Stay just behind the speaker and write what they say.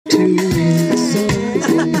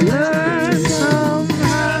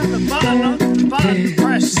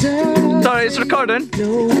Sorry, it's recording.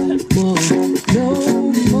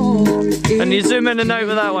 And you zoom in and out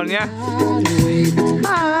with that one, yeah?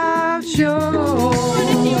 I'm sure I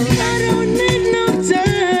don't need no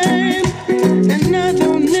time, and I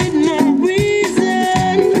don't need no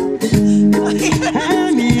reason.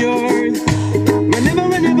 I'm yours.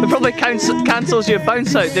 It probably cancels your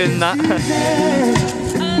bounce out doing that.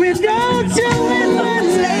 Without you in my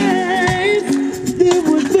life, there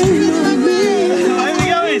would be no me. Where are we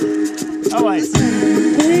going? Oh wait.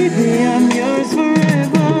 Baby, I'm yours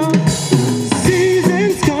forever.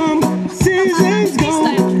 Seasons come, seasons go.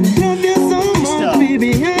 Love you so much,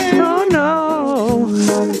 baby. Oh no.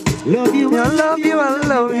 Love you, I love you, I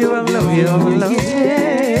love you, I love you, I love you.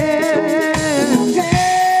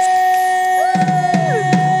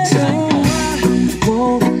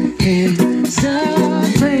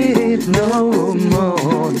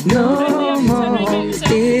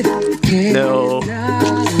 No.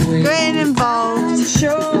 Getting involved.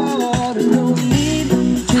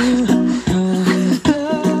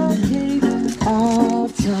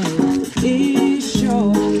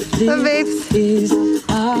 The babes.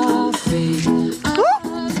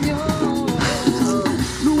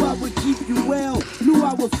 Knew I would keep you well. Knew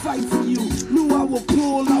I would fight for you. Knew I would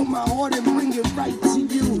pull out my heart and bring it right to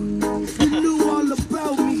you. You knew all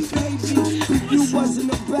about me, baby. But you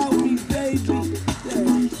wasn't about me, baby.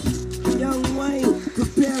 Young Wayne,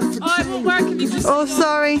 prepare for change. Oh,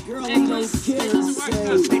 sorry. Girl, you don't care the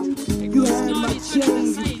same. You had my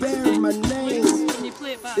chain, you bear my name.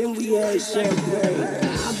 Then we had champagne.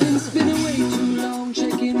 I've been spinning way too long,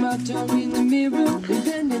 checking my tongue in the mirror,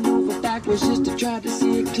 bending over backwards just to try to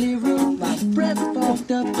see it clearer. My breath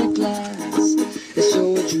fogged up the glass. It's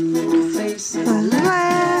so true in your face at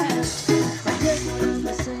last. I guess what I'm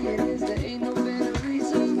saying is there ain't no better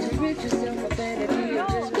reason to rid yourself of vanity and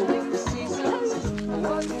just go with the seasons.